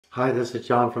Hi, this is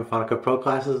John from Final Cut Pro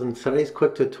Classes, and today's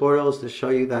quick tutorial is to show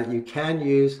you that you can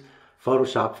use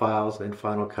Photoshop files in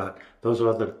Final Cut. Those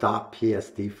are the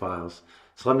 .psd files.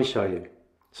 So let me show you.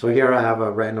 So here I have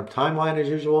a random timeline as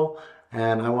usual,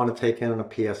 and I want to take in a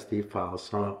PSD file.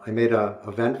 So I made an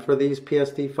event for these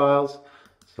PSD files.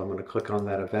 So I'm going to click on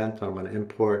that event. I'm going to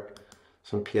import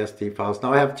some PSD files.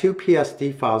 Now I have two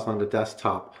PSD files on the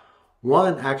desktop.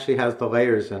 One actually has the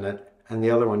layers in it, and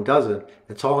the other one doesn't.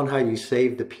 It's all on how you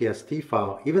save the PSD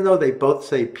file. Even though they both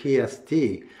say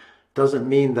PSD, doesn't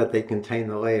mean that they contain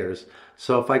the layers.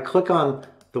 So if I click on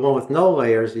the one with no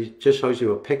layers, it just shows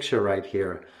you a picture right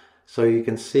here. So you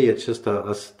can see it's just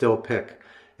a still pic.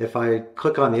 If I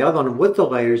click on the other one with the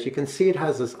layers, you can see it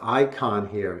has this icon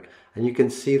here, and you can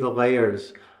see the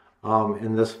layers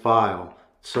in this file.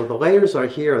 So the layers are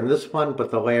here in this one,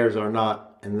 but the layers are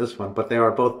not in this one, but they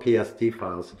are both PSD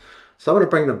files. So I'm going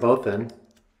to bring them both in.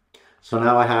 So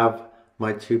now I have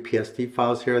my two PSD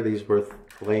files here. These were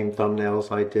lame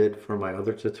thumbnails I did for my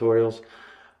other tutorials.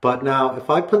 But now if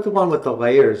I put the one with the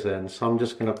layers in, so I'm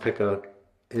just going to pick a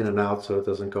in and out so it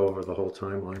doesn't go over the whole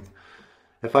timeline.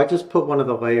 If I just put one of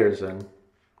the layers in,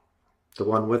 the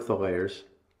one with the layers,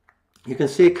 you can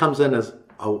see it comes in as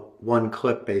one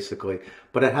clip basically,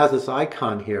 but it has this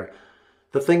icon here.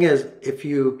 The thing is, if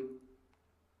you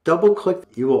double click,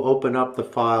 you will open up the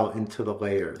file into the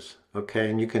layers, okay?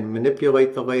 And you can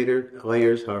manipulate the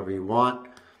layers however you want.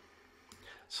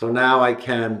 So now I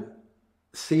can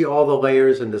see all the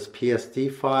layers in this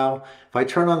PSD file. If I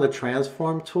turn on the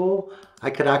transform tool,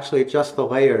 I could actually adjust the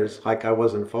layers like I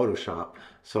was in Photoshop.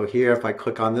 So here, if I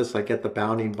click on this, I get the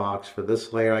bounding box for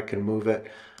this layer. I can move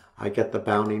it. I get the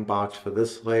bounding box for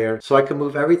this layer. So I can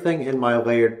move everything in my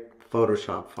layered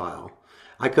Photoshop file.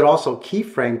 I could also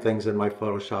keyframe things in my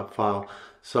Photoshop file.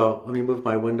 So let me move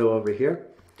my window over here.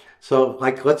 So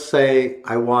like, let's say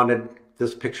I wanted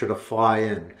this picture to fly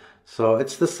in. So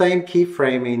it's the same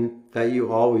keyframing that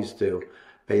you always do,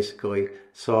 basically.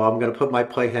 So I'm going to put my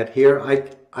playhead here.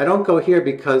 I don't go here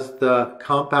because the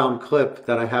compound clip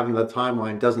that I have in the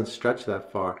timeline doesn't stretch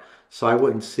that far. So I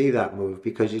wouldn't see that move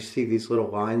because you see these little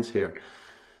lines here.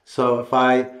 So if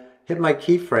I hit my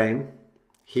keyframe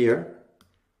here,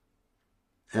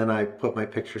 and I put my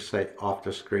picture, say, off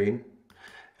the screen,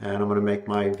 and I'm going to make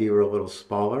my viewer a little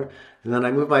smaller, and then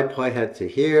I move my playhead to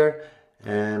here,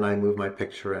 and I move my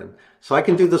picture in. So I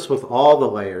can do this with all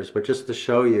the layers, but just to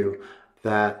show you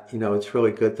that, you know, it's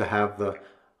really good to have the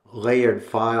layered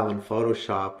file in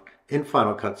Photoshop in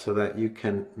Final Cut so that you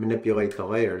can manipulate the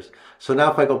layers. So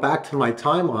now if I go back to my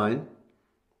timeline,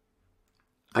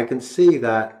 I can see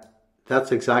that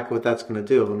that's exactly what that's going to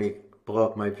do. Let me blow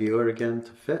up my viewer again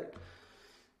to fit.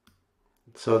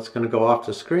 So it's going to go off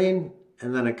the screen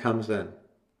and then it comes in.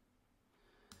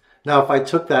 Now if I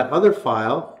took that other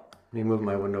file, let me move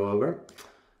my window over.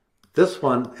 This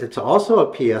one, it's also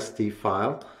a PSD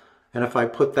file, and if I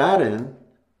put that in,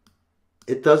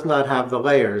 it does not have the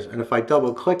layers, and if I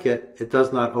double click it, it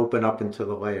does not open up into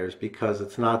the layers because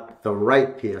it's not the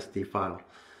right PSD file.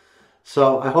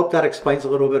 So I hope that explains a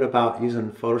little bit about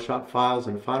using Photoshop files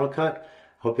in Final Cut.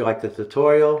 Hope you liked the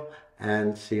tutorial,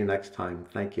 and see you next time.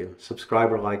 Thank you.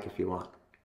 Subscribe or like if you want.